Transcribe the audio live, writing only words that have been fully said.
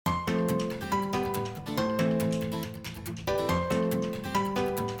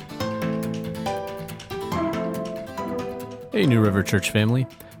Hey, New River Church family.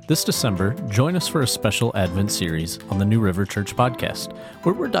 This December, join us for a special Advent series on the New River Church podcast,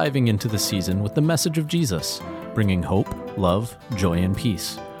 where we're diving into the season with the message of Jesus, bringing hope, love, joy, and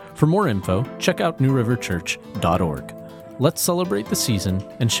peace. For more info, check out newriverchurch.org. Let's celebrate the season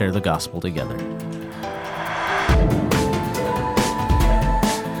and share the gospel together.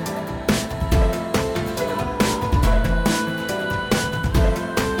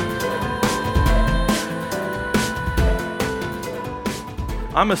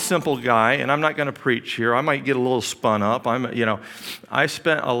 I'm a simple guy, and I'm not going to preach here. I might get a little spun up. I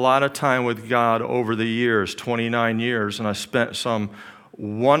spent a lot of time with God over the years, 29 years, and I spent some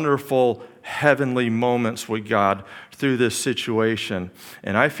wonderful heavenly moments with God through this situation.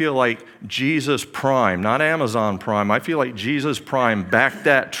 And I feel like Jesus Prime, not Amazon Prime, I feel like Jesus Prime backed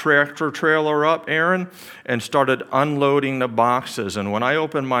that tractor trailer up, Aaron, and started unloading the boxes. And when I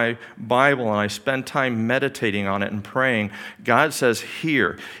open my Bible and I spend time meditating on it and praying, God says,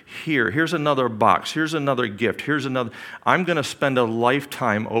 here's another box, here's another gift, here's another. I'm going to spend a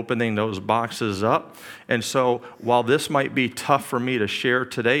lifetime opening those boxes up. And so while this might be tough for me to share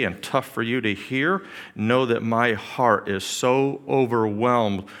today and tough for you to hear, know that my heart is so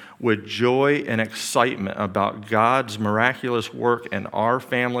overwhelmed with joy and excitement about God's miraculous work in our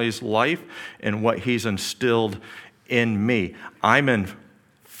family's life and what He's instilled in me. I'm in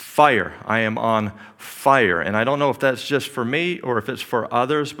fire. I am on fire. And I don't know if that's just for me or if it's for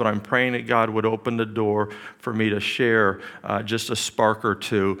others, but I'm praying that God would open the door for me to share just a spark or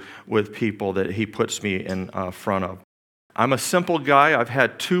two with people that He puts me in front of. I'm a simple guy. I've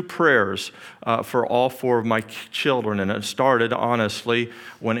had two prayers for all four of my children, and it started, honestly,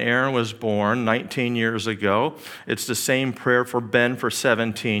 when Aaron was born 19 years ago. It's the same prayer for Ben for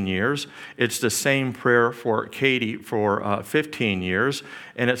 17 years. It's the same prayer for Katie for 15 years,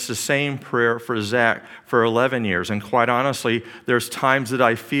 and it's the same prayer for Zach for 11 years. And quite honestly, there's times that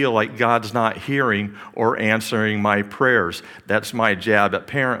I feel like God's not hearing or answering my prayers. That's my jab at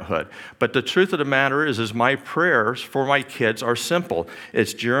parenthood. But the truth of the matter is my prayers for my kids are simple.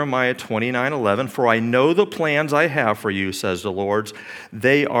 It's Jeremiah 29:11. For I know the plans I have for you, says the Lord.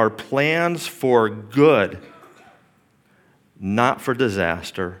 They are plans for good, not for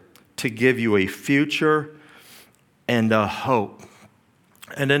disaster, to give you a future and a hope.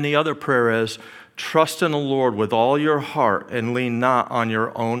 And then the other prayer is, trust in the Lord with all your heart and lean not on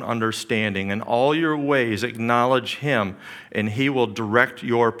your own understanding. In all your ways acknowledge Him, and He will direct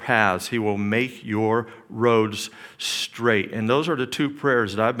your paths. He will make your roads straight. And those are the two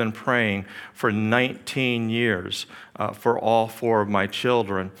prayers that I've been praying for 19 years for all four of my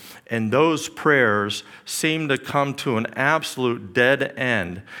children. And those prayers seem to come to an absolute dead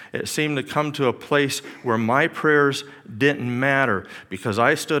end. It seemed to come to a place where my prayers didn't matter, because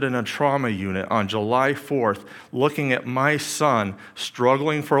I stood in a trauma unit on July 4th looking at my son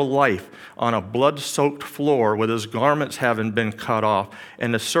struggling for life on a blood-soaked floor with his garments having been cut off.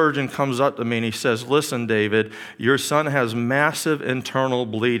 And the surgeon comes up to me and he says, listen, David, your son has massive internal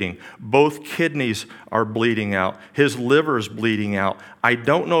bleeding. Both kidneys are bleeding out. His liver is bleeding out. I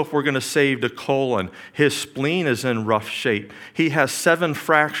don't know if we're going to save the colon. His spleen is in rough shape. He has 7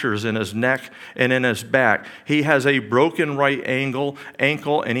 fractures in his neck and in his back. He has a broken right ankle,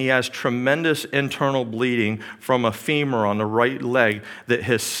 and he has tremendous internal bleeding from a femur on the right leg that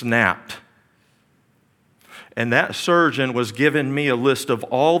has snapped. And that surgeon was giving me a list of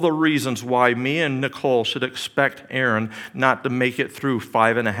all the reasons why me and Nicole should expect Aaron not to make it through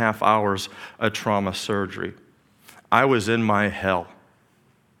 5.5 hours of trauma surgery. I was in my hell.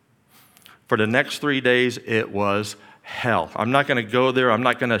 For the next 3 days, it was hell. I'm not going to go there. I'm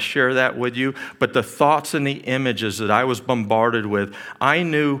not going to share that with you. But the thoughts and the images that I was bombarded with, I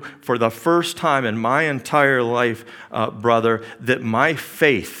knew for the first time in my entire life, brother, that my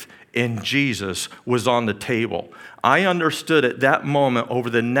faith in Jesus was on the table. I understood at that moment over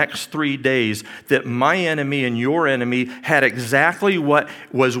the next 3 days that my enemy and your enemy had exactly what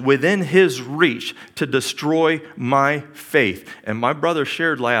was within his reach to destroy my faith. And my brother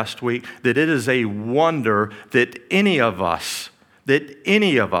shared last week that it is a wonder that any of us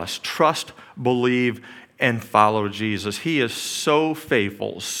trust, believe, and follow Jesus. He is so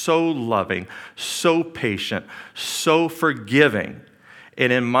faithful, so loving, so patient, so forgiving.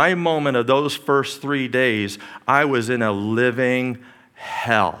 And in my moment of those first 3 days, I was in a living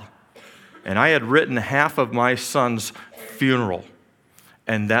hell. And I had written half of my son's funeral.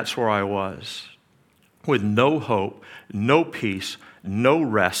 And that's where I was. With no hope, no peace, no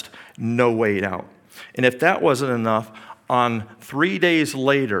rest, no way out. And if that wasn't enough, On 3 days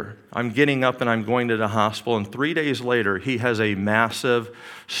later, I'm getting up and I'm going to the hospital, and 3 days later, he has a massive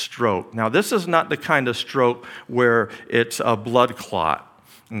stroke. Now, this is not the kind of stroke where it's a blood clot,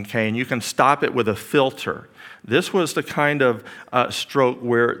 okay, and you can stop it with a filter. This was the kind of stroke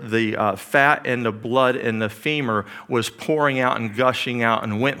where the fat and the blood in the femur was pouring out and gushing out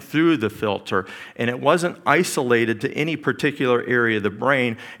and went through the filter. And it wasn't isolated to any particular area of the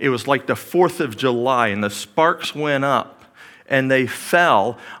brain. It was like the 4th of July, and the sparks went up and they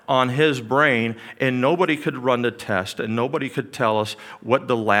fell on his brain, and nobody could run the test, and nobody could tell us what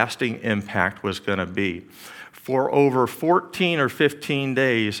the lasting impact was going to be. For over 14 or 15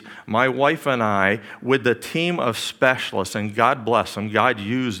 days, my wife and I, with the team of specialists, and God bless them, God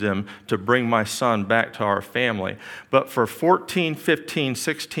used them to bring my son back to our family. But for 14, 15,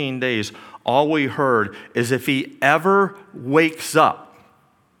 16 days, all we heard is if he ever wakes up,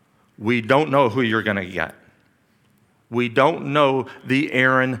 we don't know who you're going to get. We don't know the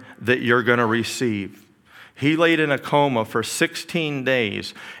errand that you're going to receive. He laid in a coma for 16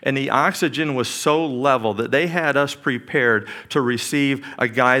 days, and the oxygen was so level that they had us prepared to receive a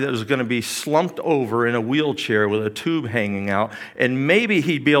guy that was going to be slumped over in a wheelchair with a tube hanging out, and maybe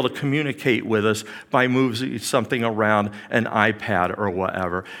he'd be able to communicate with us by moving something around an iPad or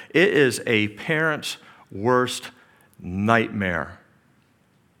whatever. It is a parent's worst nightmare.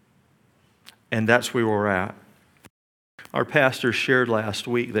 And that's where we're at. Our pastor shared last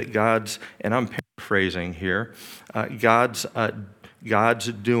week that God's, and I'm paraphrasing here, God's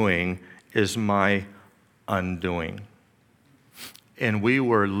doing is my undoing. And we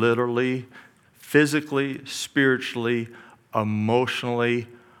were literally, physically, spiritually, emotionally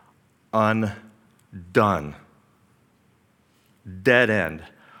undone. Dead end.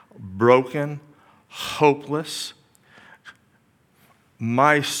 Broken, hopeless.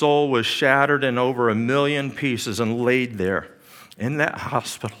 My soul was shattered in over 1 million pieces and laid there in that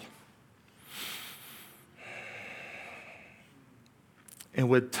hospital. And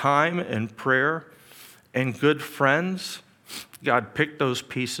with time and prayer and good friends, God picked those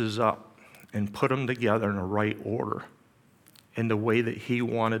pieces up and put them together in the right order, in the way that He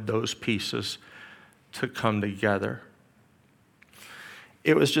wanted those pieces to come together.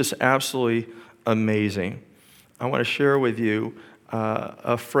 It was just absolutely amazing. I want to share with you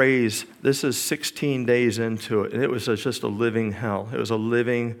a phrase. This is 16 days into it, and it was just a living hell. It was a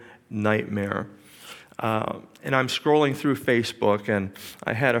living nightmare. And I'm scrolling through Facebook, and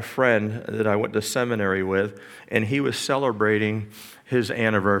I had a friend that I went to seminary with, and he was celebrating his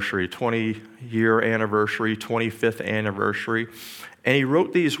anniversary, 20-year anniversary, 25th anniversary. And he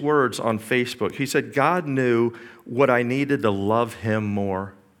wrote these words on Facebook. He said, God knew what I needed to love Him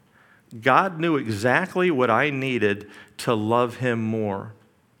more. God knew exactly what I needed to love Him more.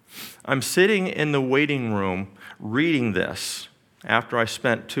 I'm sitting in the waiting room reading this after I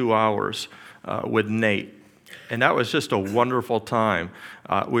spent 2 hours with Nate. And that was just a wonderful time.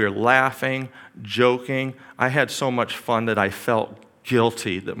 We were laughing, joking. I had so much fun that I felt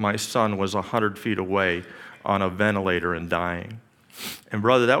guilty that my son was 100 feet away on a ventilator and dying. And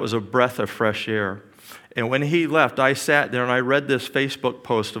brother, that was a breath of fresh air. And when he left, I sat there and I read this Facebook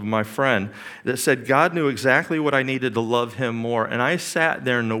post of my friend that said, God knew exactly what I needed to love Him more. And I sat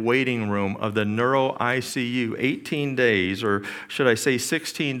there in the waiting room of the neuro ICU 18 days, or should I say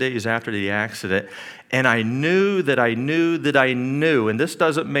 16 days after the accident, and I knew that I knew that I knew, and this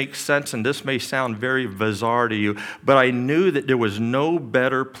doesn't make sense, and this may sound very bizarre to you, but I knew that there was no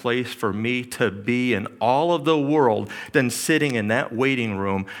better place for me to be in all of the world than sitting in that waiting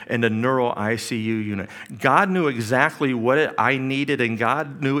room in the neuro ICU unit. God knew exactly what I needed, and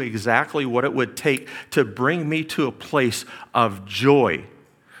God knew exactly what it would take to bring me to a place of joy.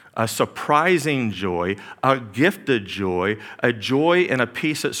 A surprising joy, a gifted joy, a joy and a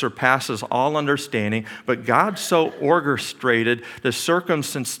peace that surpasses all understanding. But God so orchestrated the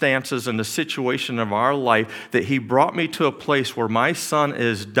circumstances and the situation of our life that He brought me to a place where my son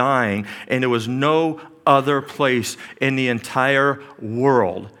is dying, and there was no other place in the entire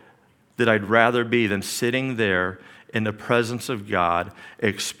world that I'd rather be than sitting there in the presence of God,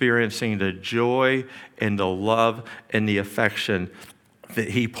 experiencing the joy and the love and the affection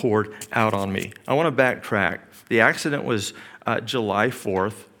that He poured out on me. I want to backtrack. The accident was July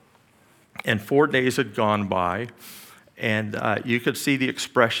 4th, and 4 days had gone by, and you could see the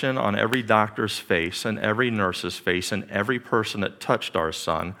expression on every doctor's face and every nurse's face and every person that touched our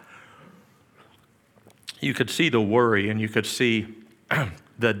son. You could see the worry, and you could see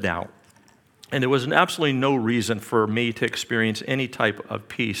the doubt. And there was absolutely no reason for me to experience any type of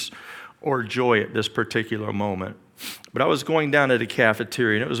peace or joy at this particular moment. But I was going down to the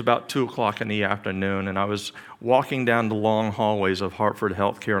cafeteria, and it was about 2 o'clock in the afternoon, and I was walking down the long hallways of Hartford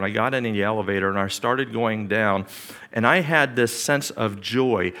Healthcare, and I got in the elevator, and I started going down, and I had this sense of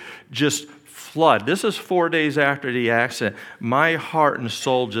joy just flood. This is 4 days after the accident. My heart and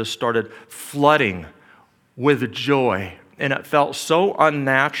soul just started flooding with joy. And it felt so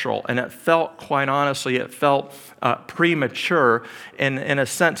unnatural, and it felt, quite honestly, it felt premature. And in a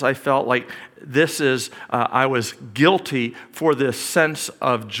sense, I felt like I was guilty for this sense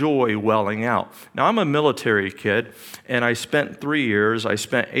of joy welling out. Now, I'm a military kid, and I spent 3 years. I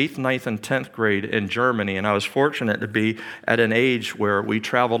spent 8th, 9th, and 10th grade in Germany, and I was fortunate to be at an age where we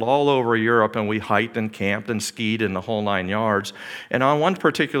traveled all over Europe, and we hiked and camped and skied in the whole 9 yards. And on one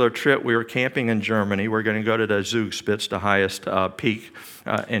particular trip, we were camping in Germany. We're going to go to the Zugspitze, the highest peak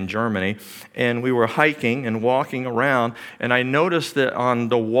in Germany, and we were hiking and walking around, and I noticed that on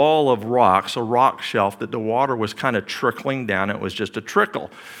the wall of rocks, a rock shelf, that the water was kind of trickling down. It was just a trickle.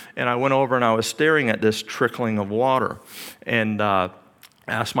 And I went over and I was staring at this trickling of water, and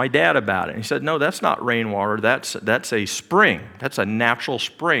asked my dad about it. And he said, no, that's not rainwater. That's a spring. That's a natural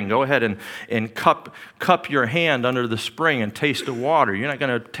spring. Go ahead and cup your hand under the spring and taste the water. You're not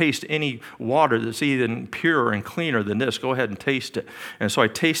going to taste any water that's even purer and cleaner than this. Go ahead and taste it. And so I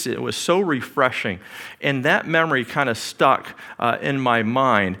tasted it. It was so refreshing. And that memory kind of stuck in my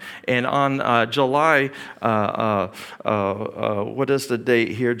mind. And on July, what is the date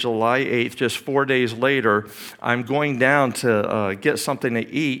here? July 8th, just 4 days later, I'm going down to get something to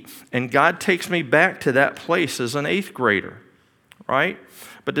eat, and God takes me back to that place as an 8th grader, right?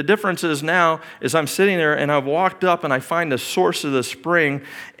 But the difference is now is I'm sitting there and I've walked up and I find the source of the spring,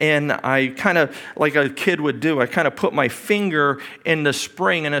 and I kind of, like a kid would do, I kind of put my finger in the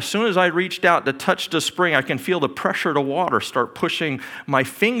spring, and as soon as I reached out to touch the spring, I can feel the pressure of the water start pushing my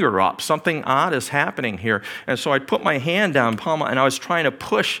finger up. Something odd is happening here. And so I put my hand down, and I was trying to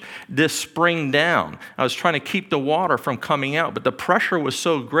push this spring down. I was trying to keep the water from coming out, but the pressure was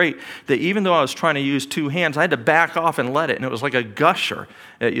so great that even though I was trying to use 2 hands, I had to back off and let it, and it was like a gusher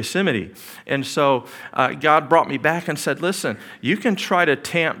at Yosemite. And so God brought me back and said, listen, you can try to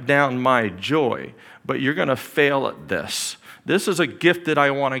tamp down my joy, but you're going to fail at this. This is a gift that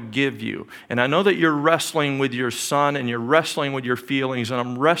I want to give you. And I know that you're wrestling with your son, and you're wrestling with your feelings, and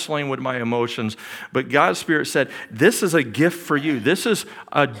I'm wrestling with my emotions. But God's Spirit said, this is a gift for you. This is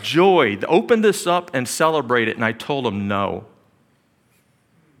a joy. Open this up and celebrate it. And I told him no,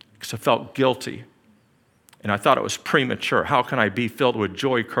 because I felt guilty. And I thought it was premature. How can I be filled with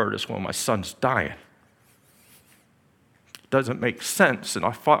joy, Curtis, when my son's dying? It doesn't make sense. And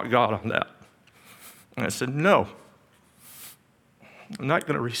I fought God on that. And I said, no, I'm not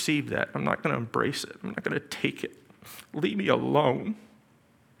going to receive that. I'm not going to embrace it. I'm not going to take it. Leave me alone.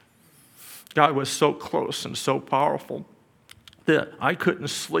 God was so close and so powerful that I couldn't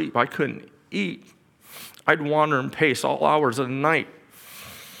sleep. I couldn't eat. I'd wander and pace all hours of the night.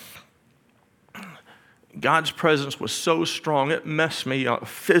 God's presence was so strong, it messed me up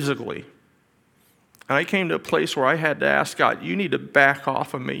physically. And I came to a place where I had to ask God, you need to back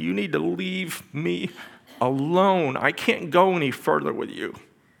off of me. You need to leave me alone. I can't go any further with you.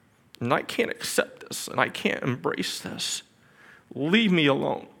 And I can't accept this, and I can't embrace this. Leave me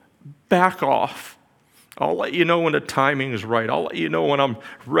alone. Back off. I'll let you know when the timing is right. I'll let you know when I'm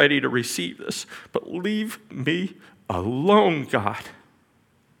ready to receive this. But leave me alone, God.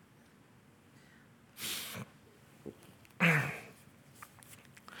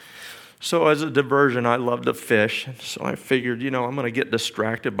 So as a diversion, I love to fish. So I figured, I'm going to get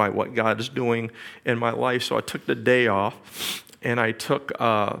distracted by what God is doing in my life. So I took the day off, and I took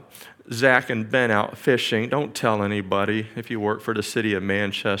Zach and Ben out fishing. Don't tell anybody. If you work for the city of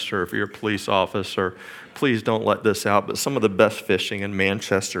Manchester, if you're a police officer, please don't let this out. But some of the best fishing in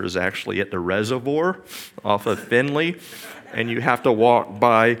Manchester is actually at the reservoir off of Finley. And you have to walk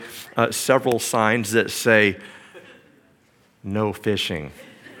by several signs that say, no fishing.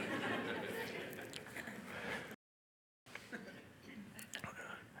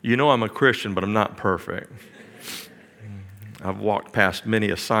 I'm a Christian, but I'm not perfect. I've walked past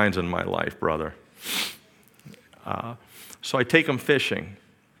many signs in my life, brother. So I take them fishing,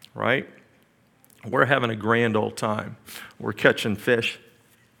 right? We're having a grand old time. We're catching fish.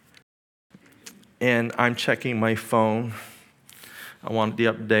 And I'm checking my phone. I want the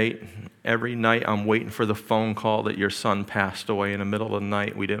update. Every night I'm waiting for the phone call that your son passed away in the middle of the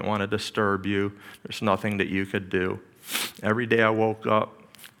night. We didn't want to disturb you. There's nothing that you could do. Every day I woke up,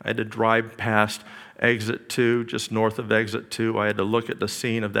 I had to drive past exit 2, just north of exit 2. I had to look at the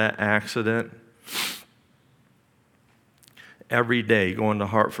scene of that accident. every day going to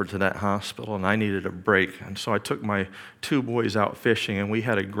Hartford to that hospital, and I needed a break. And so I took my two boys out fishing, and we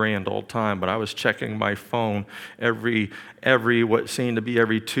had a grand old time. But I was checking my phone every what seemed to be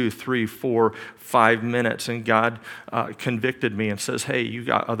every 2, 3, 4, 5 minutes, and God convicted me and says, hey, you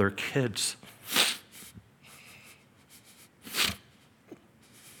got other kids.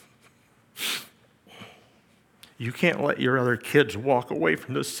 You can't let your other kids walk away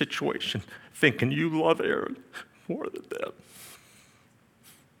from this situation thinking you love Aaron more than them.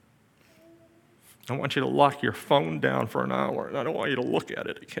 I want you to lock your phone down for an hour, and I don't want you to look at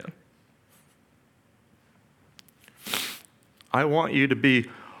it again. I want you to be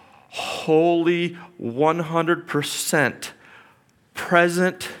wholly 100%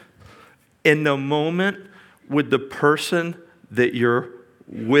 present in the moment with the person that you're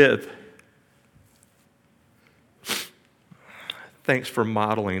with. Thanks for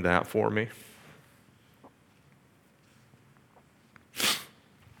modeling that for me.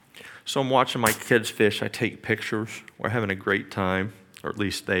 So I'm watching my kids fish. I take pictures. We're having a great time, or at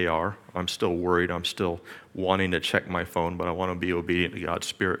least they are. I'm still worried. I'm still wanting to check my phone, but I want to be obedient to God's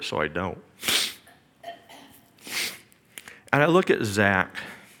Spirit, so I don't. And I look at Zach.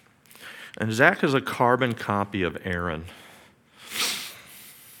 And Zach is a carbon copy of Aaron.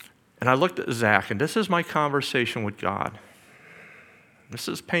 And I looked at Zach, and this is my conversation with God. This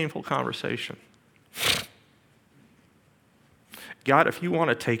is a painful conversation. God, if you want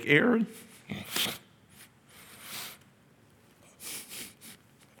to take Aaron,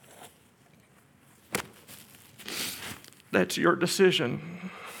 that's your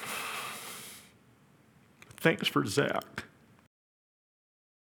decision. Thanks for Zach.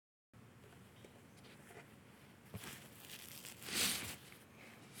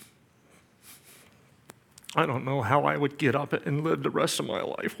 I don't know how I would get up and live the rest of my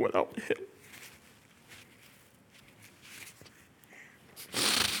life without him.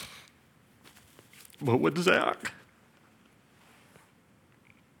 But with Zach,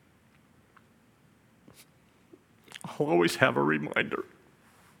 I'll always have a reminder.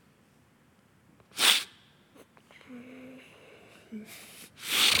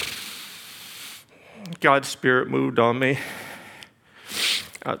 God's Spirit moved on me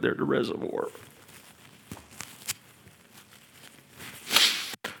out there at the reservoir.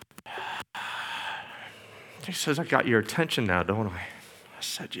 He says, I got your attention now, don't I? I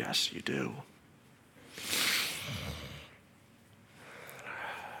said, yes, you do.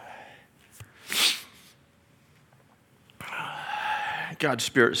 God's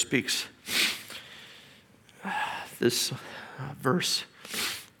Spirit speaks this verse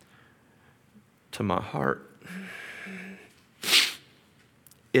to my heart.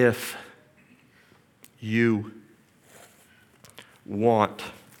 If you want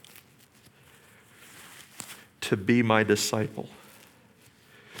to be my disciple,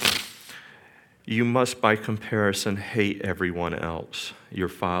 you must by comparison hate everyone else. Your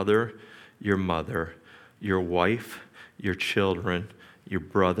father, your mother, your wife, your children, your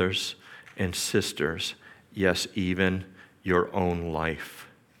brothers and sisters, yes, even your own life.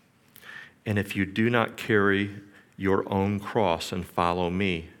 And if you do not carry your own cross and follow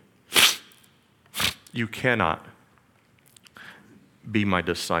me, you cannot be my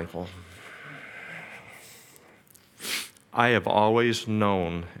disciple. I have always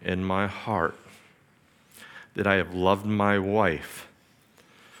known in my heart that I have loved my wife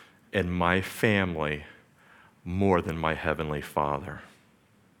and my family more than my Heavenly Father.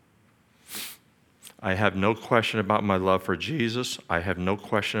 I have no question about my love for Jesus. I have no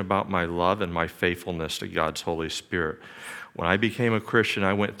question about my love and my faithfulness to God's Holy Spirit. When I became a Christian,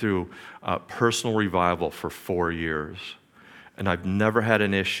 I went through a personal revival for 4 years. And I've never had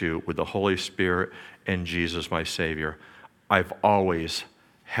an issue with the Holy Spirit and Jesus, my Savior. I've always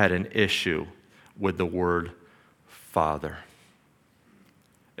had an issue with the word Father.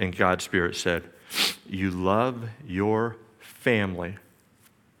 And God's Spirit said, you love your family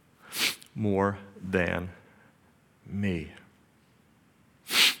more than me.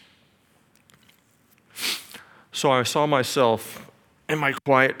 So I saw myself in my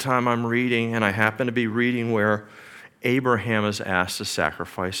quiet time I'm reading, and I happen to be reading where Abraham is asked to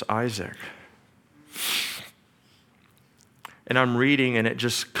sacrifice Isaac. And I'm reading, and it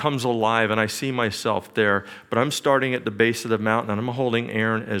just comes alive, and I see myself there. But I'm starting at the base of the mountain, and I'm holding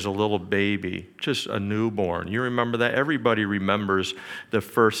Aaron as a little baby, just a newborn. You remember that? Everybody remembers the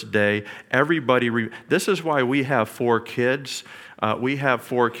first day. This is why we have 4 kids. We have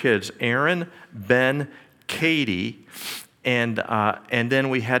 4 kids: Aaron, Ben, Katie, and then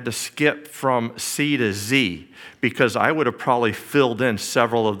we had to skip from C to Z because I would have probably filled in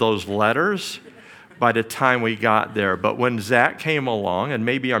several of those letters. by the time we got there. But when Zach came along, and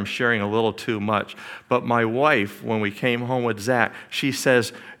maybe I'm sharing a little too much, but my wife, when we came home with Zach, she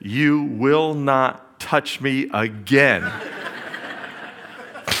says, "You will not touch me again."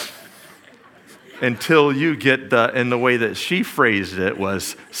 Until you get and the way that she phrased it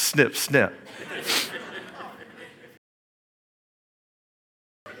was snip, snip.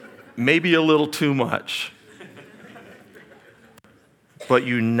 Maybe a little too much. But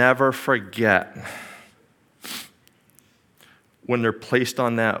you never forget when they're placed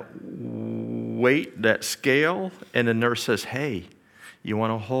on that weight, that scale, and the nurse says, "Hey, you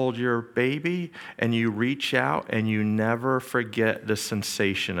want to hold your baby?" And you reach out and you never forget the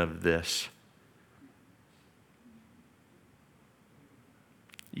sensation of this.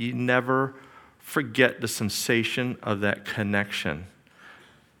 You never forget the sensation of that connection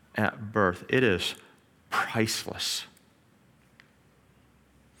at birth. It is priceless.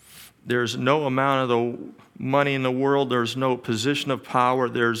 There's no amount of the money in the world, there's no position of power,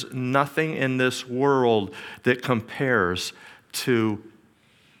 there's nothing in this world that compares to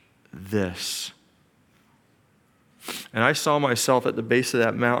this. And I saw myself at the base of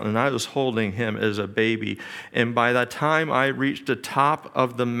that mountain, and I was holding him as a baby. And by the time I reached the top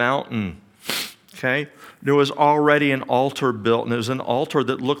of the mountain, okay, there was already an altar built, and it was an altar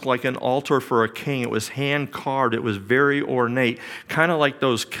that looked like an altar for a king. It was hand carved. It was very ornate, kind of like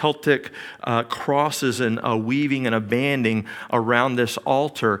those Celtic crosses and a weaving and a banding around this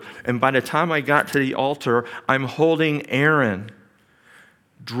altar. And by the time I got to the altar, I'm holding Aaron,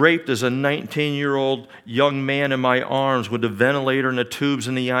 draped as a 19-year-old young man in my arms with the ventilator and the tubes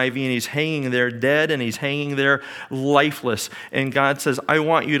and the IV, and he's hanging there dead, and he's hanging there lifeless. And God says, "I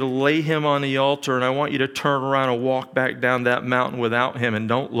want you to lay him on the altar, and I want you to turn around and walk back down that mountain without him, and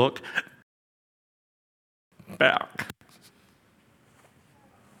don't look back."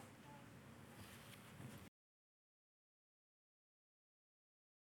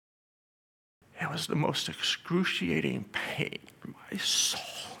 It was the most excruciating pain in my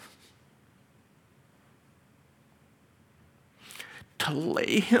soul to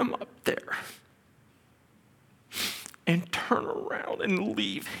lay him up there and turn around and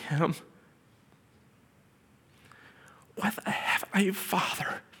leave him with a Heavenly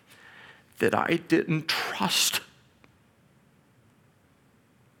Father that I didn't trust.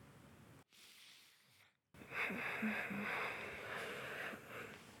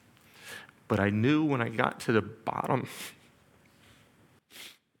 But I knew when I got to the bottom,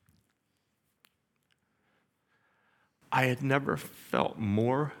 I had never felt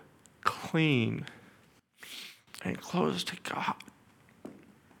more clean and close to God,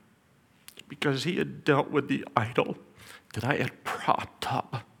 because he had dealt with the idol that I had propped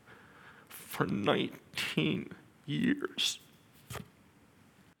up for 19 years.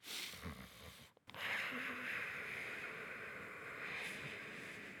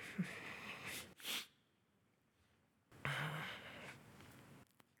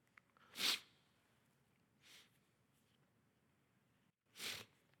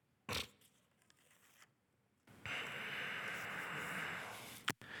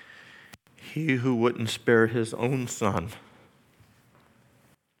 He who wouldn't spare his own son,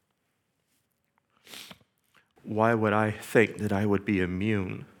 why would I think that I would be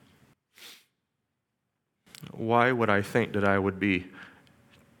immune? Why would I think that I would be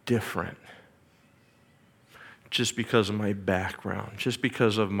different? Just because of my background, just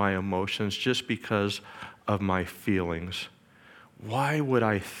because of my emotions, just because of my feelings. Why would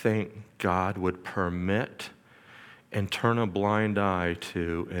I think God would permit and turn a blind eye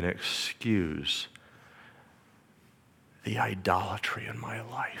to and excuse the idolatry in my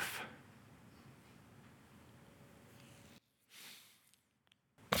life?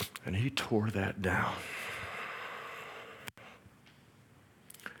 And he tore that down.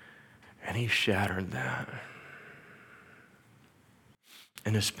 And he shattered that.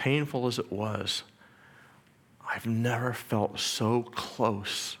 And as painful as it was, I've never felt so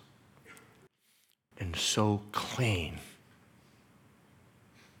close and so clean.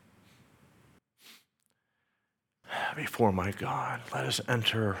 Before my God, let us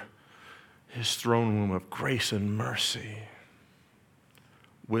enter his throne room of grace and mercy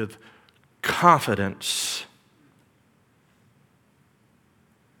with confidence,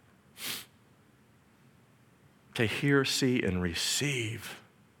 to hear, see, and receive.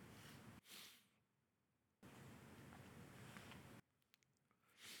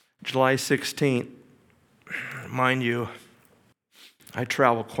 July 16th, mind you, I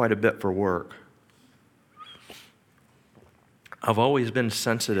travel quite a bit for work. I've always been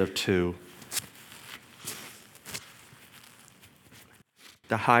sensitive to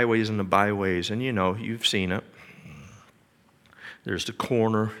the highways and the byways, and you've seen it. There's the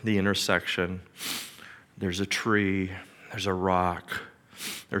corner, the intersection. There's a tree. There's a rock.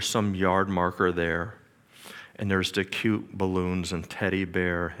 There's some yard marker there. And there's the cute balloons and teddy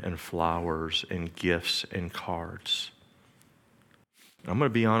bear and flowers and gifts and cards. I'm going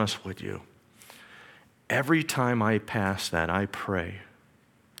to be honest with you. Every time I pass that, I pray.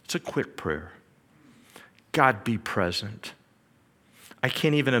 It's a quick prayer. God, be present. I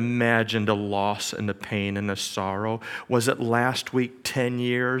can't even imagine the loss and the pain and the sorrow. Was it last week 10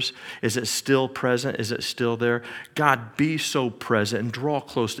 years? Is it still present? Is it still there? God, be so present and draw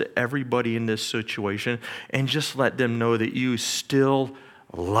close to everybody in this situation and just let them know that you still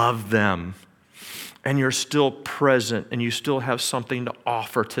love them and you're still present and you still have something to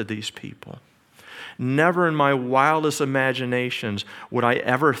offer to these people. Never in my wildest imaginations would I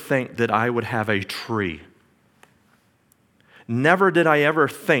ever think that I would have a tree. Never did I ever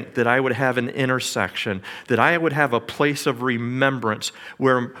think that I would have an intersection, that I would have a place of remembrance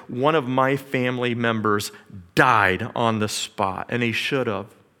where one of my family members died on the spot, and he should have.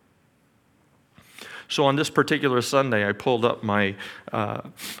 So on this particular Sunday, I pulled up my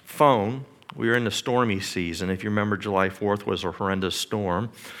phone. We were in the stormy season. If you remember, July 4th was a horrendous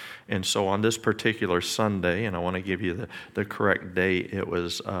storm. And so on this particular Sunday, and I want to give you the correct date, it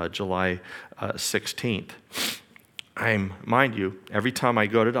was July 16th. Mind you, every time I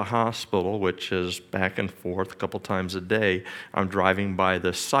go to the hospital, which is back and forth a couple times a day, I'm driving by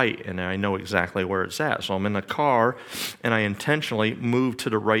the site and I know exactly where it's at. So I'm in the car and I intentionally move to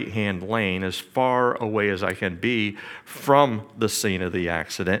the right-hand lane as far away as I can be from the scene of the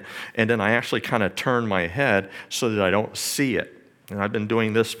accident. And then I actually kind of turn my head so that I don't see it. And I've been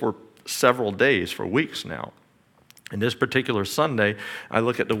doing this for several days, for weeks now. And this particular Sunday, I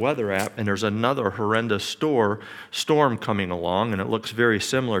look at the weather app, and there's another horrendous storm coming along, and it looks very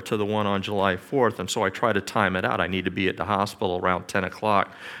similar to the one on July 4th, and so I try to time it out. I need to be at the hospital around 10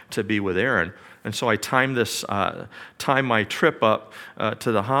 o'clock to be with Aaron. And so I time my trip up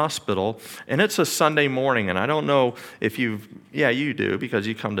to the hospital, and it's a Sunday morning, and I don't know if you do because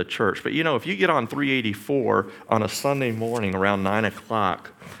you come to church, but if you get on 384 on a Sunday morning around 9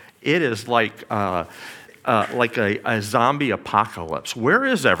 o'clock, it is like a zombie apocalypse. Where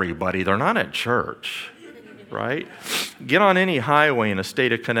is everybody? They're not at church, right? Get on any highway in the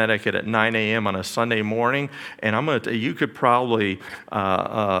state of Connecticut at 9 a.m. on a Sunday morning, and you could probably,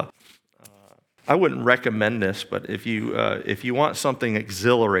 I wouldn't recommend this, but if you want something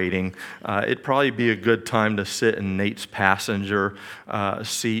exhilarating, it'd probably be a good time to sit in Nate's passenger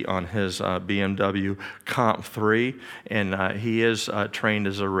seat on his BMW Comp 3, and he is trained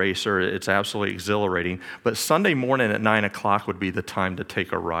as a racer. It's absolutely exhilarating. But Sunday morning at 9 o'clock would be the time to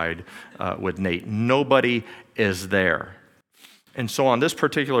take a ride with Nate. Nobody is there. And so on this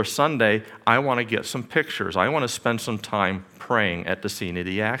particular Sunday, I want to get some pictures. I want to spend some time praying at the scene of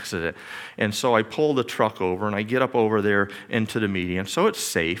the accident. And so I pull the truck over and I get up over there into the median. So it's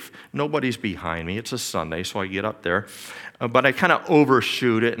safe. Nobody's behind me. It's a Sunday, so I get up there. But I kind of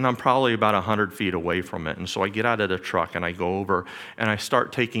overshoot it, and I'm probably about 100 feet away from it. And so I get out of the truck and I go over and I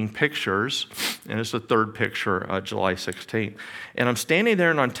start taking pictures. And it's the third picture, July 16th. And I'm standing there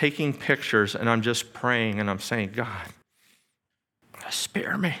and I'm taking pictures and I'm just praying and I'm saying, God,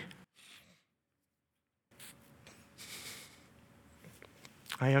 spare me.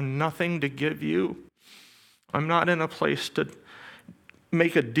 I have nothing to give you. I'm not in a place to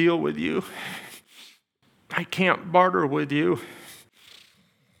make a deal with you. I can't barter with you.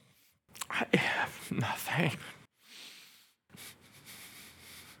 I have nothing.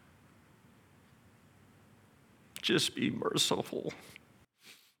 Just be merciful.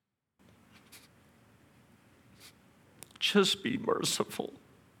 Just be merciful.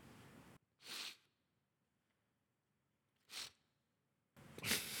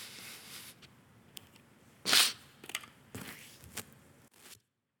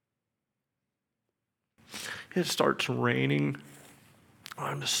 It starts raining.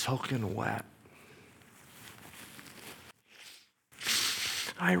 I'm soaking wet.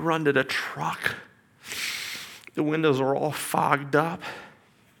 I run to the truck. The windows are all fogged up.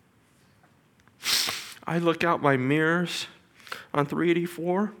 I look out my mirrors on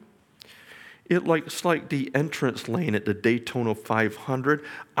 384. It's like the entrance lane at the Daytona 500.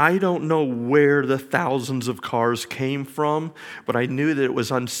 I don't know where the thousands of cars came from, but I knew that it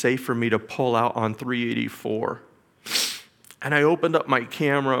was unsafe for me to pull out on 384. And I opened up my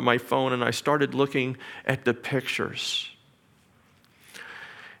camera, my phone, and I started looking at the pictures.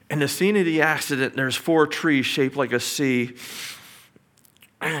 In the scene of the accident, there's 4 trees shaped like a C.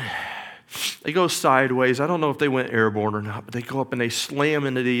 They go sideways. I don't know if they went airborne or not, but they go up and they slam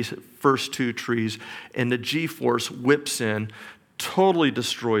into these first two trees, and the G-force whips in, totally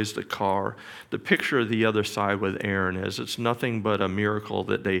destroys the car. The picture of the other side with Aaron is it's nothing but a miracle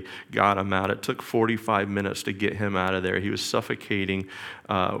that they got him out. It took 45 minutes to get him out of there. He was suffocating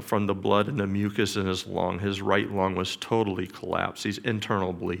from the blood and the mucus in his lung. His right lung was totally collapsed. He's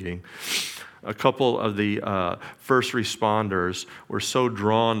internal bleeding. A couple of the first responders were so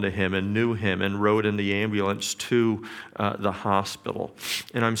drawn to him and knew him and rode in the ambulance to the hospital.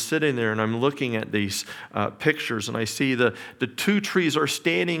 And I'm sitting there and I'm looking at these pictures, and I see the two trees are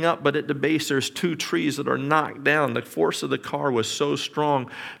standing up, but at the base there's two trees that are knocked down. The force of the car was so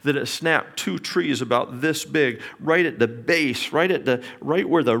strong that it snapped two trees about this big right at the base, right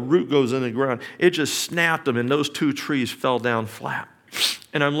where the root goes in the ground. It just snapped them, and those two trees fell down flat.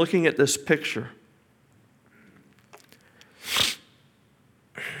 And I'm looking at this picture.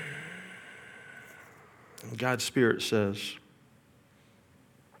 And God's Spirit says,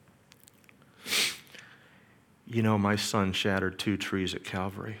 you know, my son shattered two trees at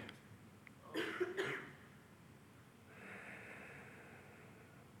Calvary.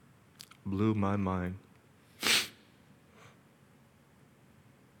 Blew my mind.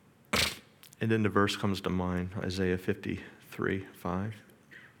 And then the verse comes to mind, Isaiah 53:5.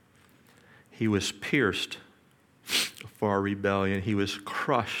 He was pierced for our rebellion. He was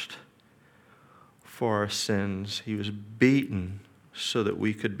crushed for our sins. He was beaten so that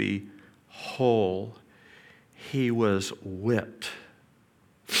we could be whole. He was whipped.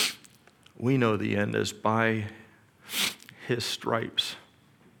 We know the end is by his stripes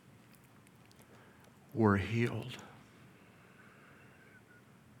we're healed.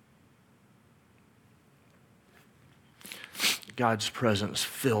 God's presence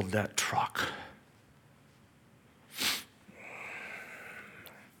filled that truck.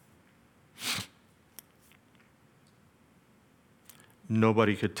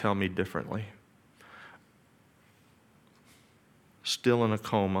 Nobody could tell me differently. Still in a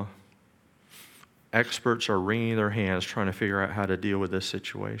coma. Experts are wringing their hands trying to figure out how to deal with this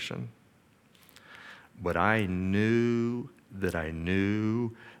situation. But I knew that I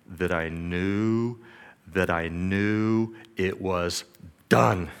knew that I knew that I knew it was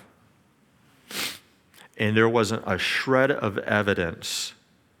done. And there wasn't a shred of evidence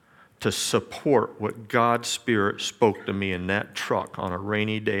to support what God's Spirit spoke to me in that truck on a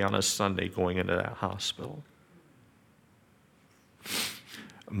rainy day on a Sunday going into that hospital.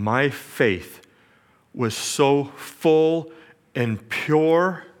 My faith was so full and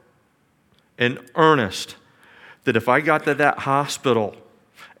pure and earnest that if I got to that hospital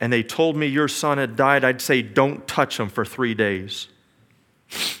and they told me your son had died, I'd say, don't touch him for 3 days.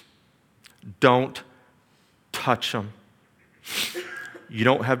 Don't touch him. You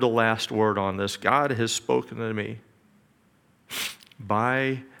don't have the last word on this. God has spoken to me.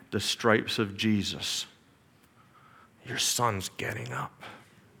 By the stripes of Jesus, your son's getting up.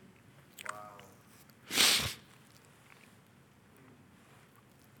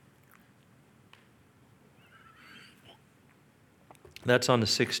 That's on the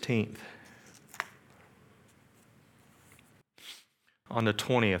 16th. On the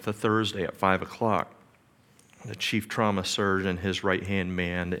 20th, a Thursday at 5 o'clock, the chief trauma surgeon, his right-hand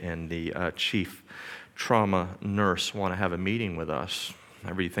man, and the chief trauma nurse want to have a meeting with us.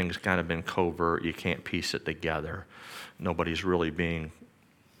 Everything's kind of been covert. You can't piece it together. Nobody's really being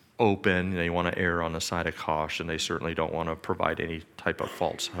open. They want to err on the side of caution. They certainly don't want to provide any type of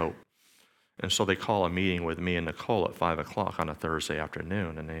false hope. And so they call a meeting with me and Nicole at 5 o'clock on a Thursday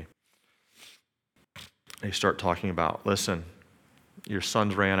afternoon, and they start talking about, listen, your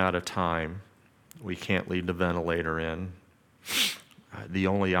son's ran out of time. We can't leave the ventilator in. The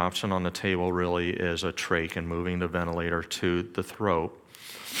only option on the table really is a trach and moving the ventilator to the throat.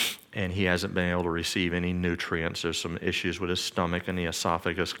 And he hasn't been able to receive any nutrients. There's some issues with his stomach and the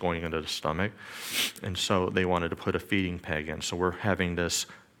esophagus going into the stomach. And so they wanted to put a feeding peg in. So we're having this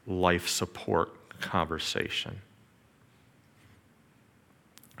life support conversation.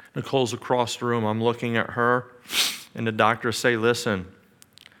 Nicole's across the room. I'm looking at her, and the doctors say, listen,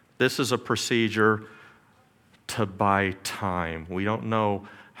 this is a procedure to buy time. We don't know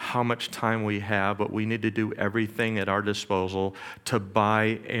how much time we have, but we need to do everything at our disposal to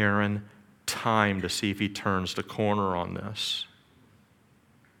buy Aaron time to see if he turns the corner on this.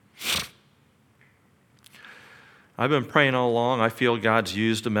 I've been praying all along. I feel God's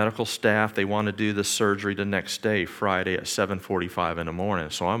used the medical staff. They want to do the surgery the next day, Friday at 7:45 in the morning.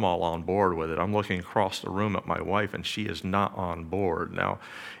 So I'm all on board with it. I'm looking across the room at my wife, and she is not on board. Now,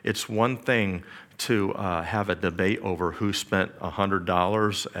 it's one thing to have a debate over who spent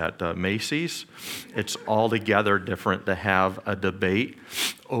 $100 at Macy's. It's altogether different to have a debate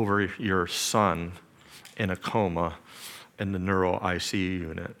over your son in a coma in the neuro ICU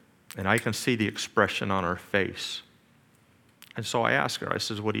unit. And I can see the expression on her face. And so I asked her, I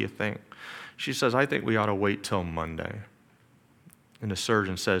says, what do you think? She says, I think we ought to wait till Monday. And the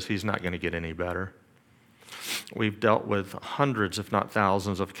surgeon says he's not going to get any better. We've dealt with hundreds, if not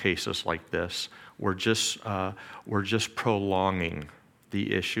thousands, of cases like this. We're just prolonging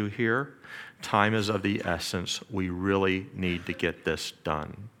the issue here. Time is of the essence. We really need to get this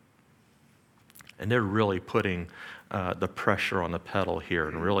done. And they're really putting the pressure on the pedal here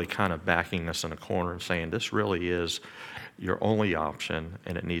and really kind of backing us in a corner and saying, this really is your only option,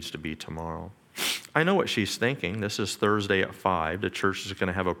 and it needs to be tomorrow. I know what she's thinking. This is Thursday at 5. The church is going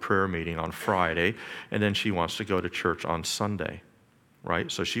to have a prayer meeting on Friday, and then she wants to go to church on Sunday,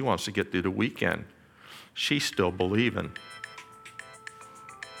 right? So she wants to get through the weekend. She's still believing.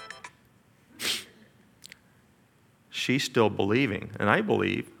 She's still believing, and I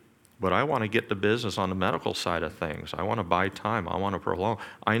believe, but I want to get to business on the medical side of things. I want to buy time. I want to prolong.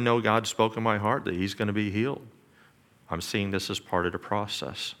 I know God spoke in my heart that he's going to be healed. I'm seeing this as part of the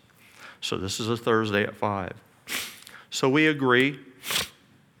process. So this is a Thursday at 5. So we agree.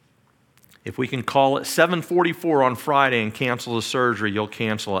 If we can call it 7:44 on Friday and cancel the surgery, you'll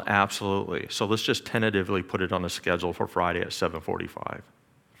cancel it absolutely. So let's just tentatively put it on the schedule for Friday at 7:45.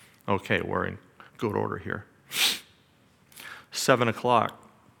 Okay, we're in good order here. 7 o'clock.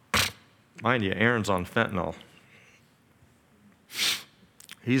 Mind you, Aaron's on fentanyl.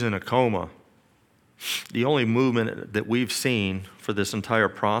 He's in a coma. The only movement that we've seen for this entire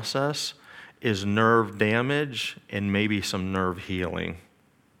process is nerve damage and maybe some nerve healing.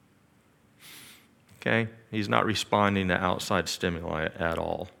 Okay? He's not responding to outside stimuli at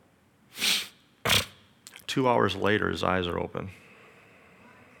all. 2 hours later, his eyes are open.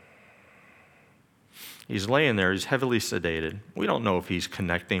 He's laying there. He's heavily sedated. We don't know if he's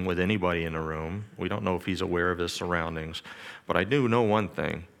connecting with anybody in the room. We don't know if he's aware of his surroundings. But I do know one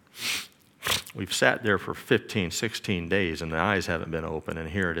thing. We've sat there for 15, 16 days, and the eyes haven't been open, and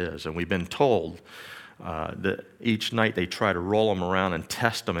here it is. And we've been told that each night they try to roll him around and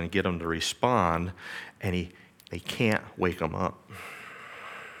test him and get him to respond, and they can't wake him up.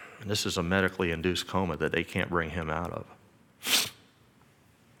 And this is a medically induced coma that they can't bring him out of.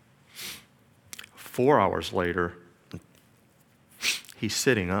 4 hours later, he's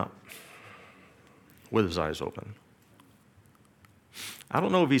sitting up with his eyes open. I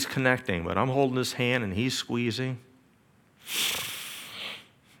don't know if he's connecting, but I'm holding his hand and he's squeezing.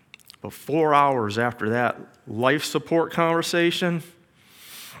 But 4 hours after that life support conversation,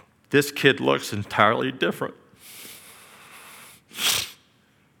 this kid looks entirely different.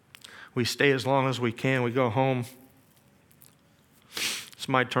 We stay as long as we can. We go home. It's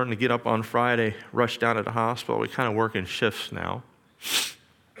my turn to get up on Friday, rush down to the hospital. We kind of work in shifts now.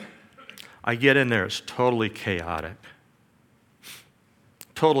 I get in there. It's totally chaotic.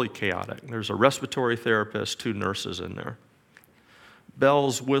 Totally chaotic. There's a respiratory therapist, 2 nurses in there.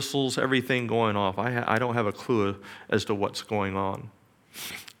 Bells, whistles, everything going off. I don't have a clue as to what's going on.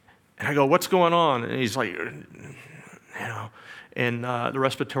 And I go, what's going on? And he's like, And the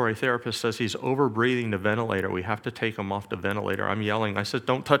respiratory therapist says he's over-breathing the ventilator. We have to take him off the ventilator. I'm yelling. I said,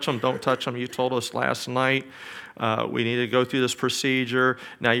 don't touch him, don't touch him. You told us last night we need to go through this procedure.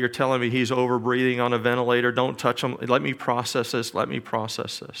 Now you're telling me he's over-breathing on a ventilator. Don't touch him. Let me process this. Let me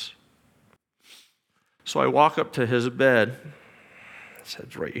process this. So I walk up to his bed. His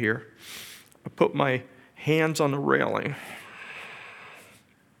head's right here. I put my hands on the railing.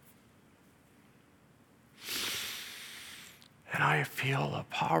 And I feel the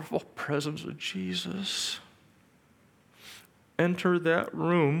powerful presence of Jesus enter that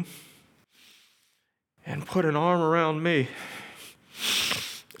room and put an arm around me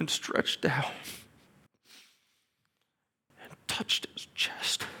and stretched down and touched his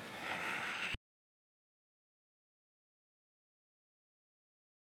chest.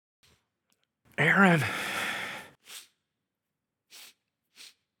 Aaron.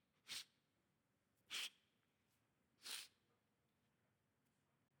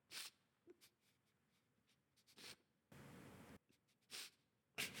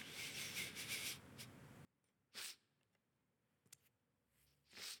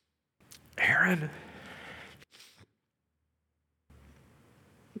 Aaron,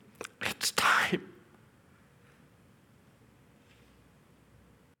 it's time.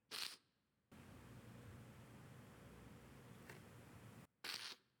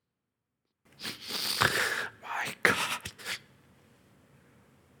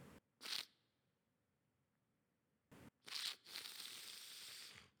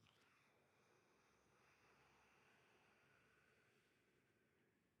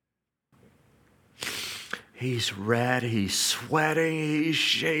 He's red, he's sweating, he's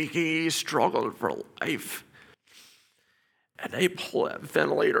shaking, he's struggling for life. And they pull that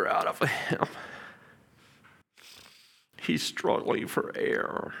ventilator out of him. He's struggling for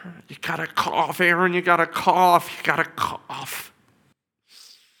air. You gotta cough, Aaron, you gotta cough, you gotta cough.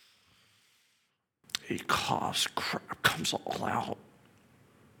 He coughs, crap comes all out.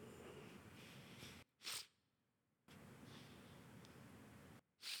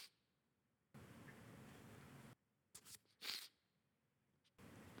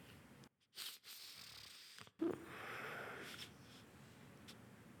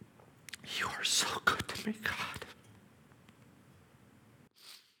 You are so good to me, God.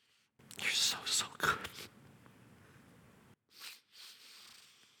 You're so, so good.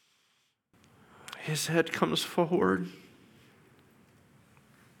 His head comes forward.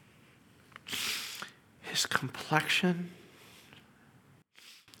 His complexion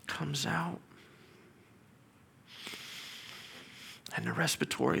comes out. And the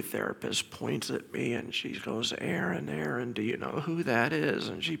respiratory therapist points at me and she goes, Aaron, do you know who that is?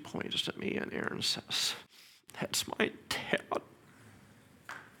 And she points to me and Aaron says, that's my dad.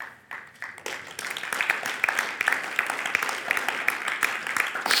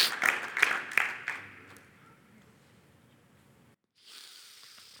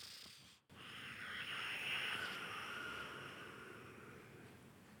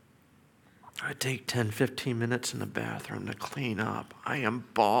 I take 10, 15 minutes in the bathroom to clean up. I am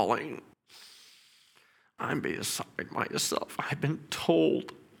bawling. I'm beside myself. I've been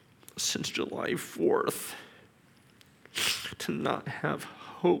told since July 4th to not have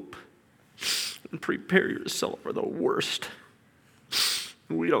hope and prepare yourself for the worst.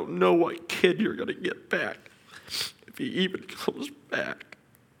 We don't know what kid you're going to get back, if he even comes back.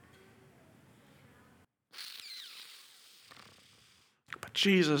 But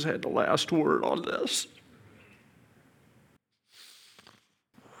Jesus had the last word on this.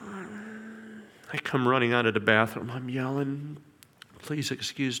 I come running out of the bathroom. I'm yelling, please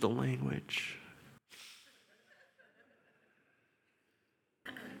excuse the language.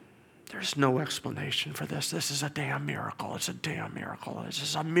 There's no explanation for this. This is a damn miracle. It's a damn miracle. This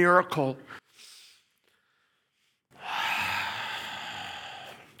is a miracle.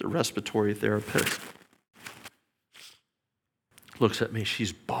 The respiratory therapist looks at me.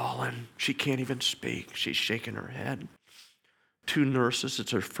 She's bawling. She can't even speak. She's shaking her head. 2 nurses.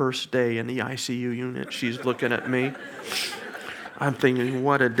 It's her first day in the ICU unit. She's looking at me. I'm thinking,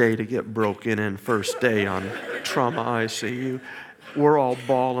 what a day to get broken in, first day on trauma ICU. We're all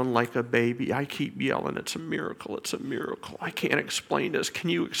bawling like a baby. I keep yelling, it's a miracle, it's a miracle. I can't explain this.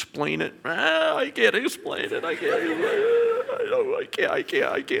 Can you explain it? I can't explain it. I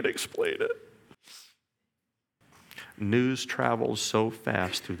can't explain it. News travels so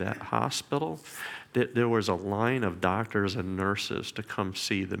fast through that hospital that there was a line of doctors and nurses to come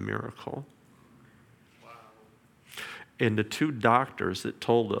see the miracle. Wow. And the 2 doctors that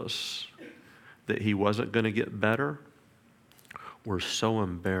told us that he wasn't going to get better were so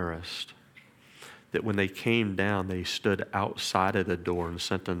embarrassed that when they came down, they stood outside of the door and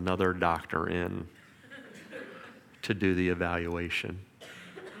sent another doctor in to do the evaluation.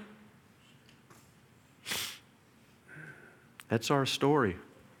 That's our story.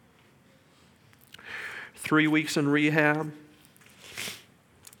 3 weeks in rehab.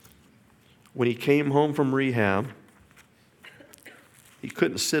 When he came home from rehab, he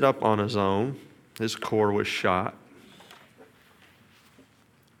couldn't sit up on his own. His core was shot.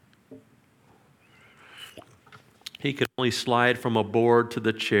 He could only slide from a board to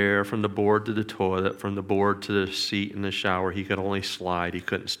the chair, from the board to the toilet, from the board to the seat in the shower. He could only slide. He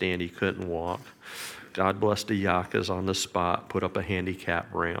couldn't stand. He couldn't walk. God bless the Yakas on the spot, put up a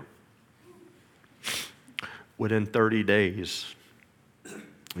handicap ramp. Within 30 days,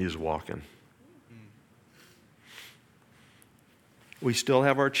 he was walking. We still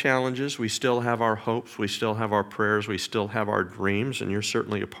have our challenges. We still have our hopes. We still have our prayers. We still have our dreams, and you're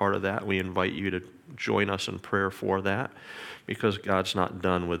certainly a part of that. We invite you to join us in prayer for that, because God's not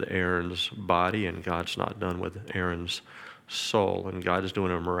done with Aaron's body, and God's not done with Aaron's soul, and God is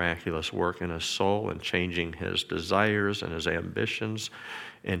doing a miraculous work in his soul and changing his desires and his ambitions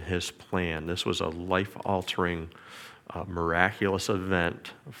and his plan. This was a life-altering, miraculous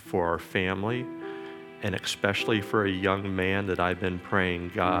event for our family, and especially for a young man that I've been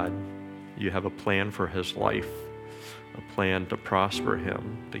praying, God, you have a plan for his life, a plan to prosper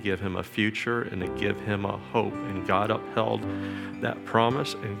him, to give him a future, and to give him a hope. And God upheld that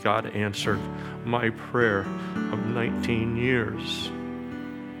promise, and God answered my prayer of 19 years.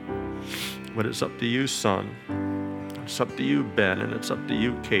 But it's up to you, son. It's up to you, Ben, and it's up to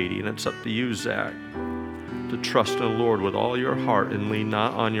you, Katie, and it's up to you, Zach. to trust in the Lord with all your heart and lean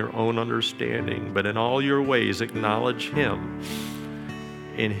not on your own understanding, but in all your ways acknowledge Him,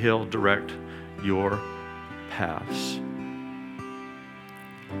 and He'll direct your paths.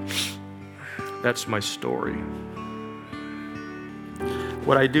 That's my story.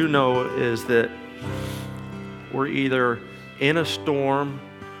 What I do know is that we're either in a storm,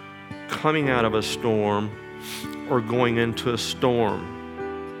 coming out of a storm, or going into a storm.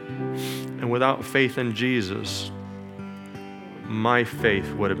 And without faith in Jesus, my faith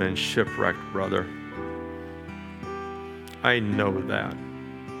would have been shipwrecked, brother. I know that.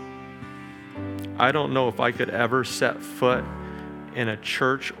 I don't know if I could ever set foot in a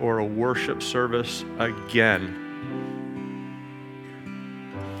church or a worship service again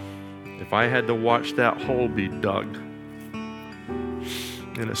if I had to watch that hole be dug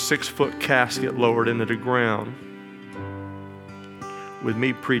and a 6-foot casket lowered into the ground with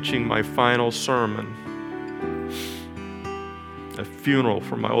me preaching my final sermon, a funeral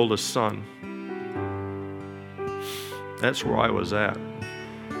for my oldest son. That's where I was at.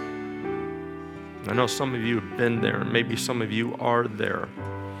 I know some of you have been there, and maybe some of you are there.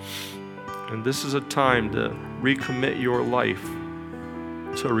 And this is a time to recommit your life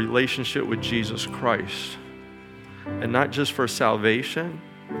to a relationship with Jesus Christ. And not just for salvation,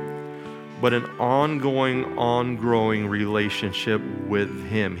 but an ongoing relationship with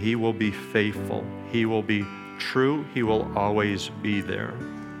Him. He will be faithful. He will be true. He will always be there.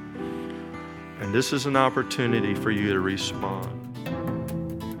 And this is an opportunity for you to respond.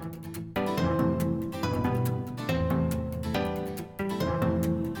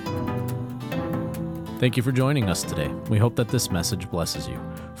 Thank you for joining us today. We hope that this message blesses you.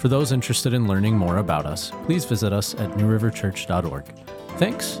 For those interested in learning more about us, please visit us at newriverchurch.org.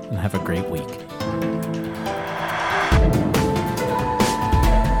 Thanks, and have a great week.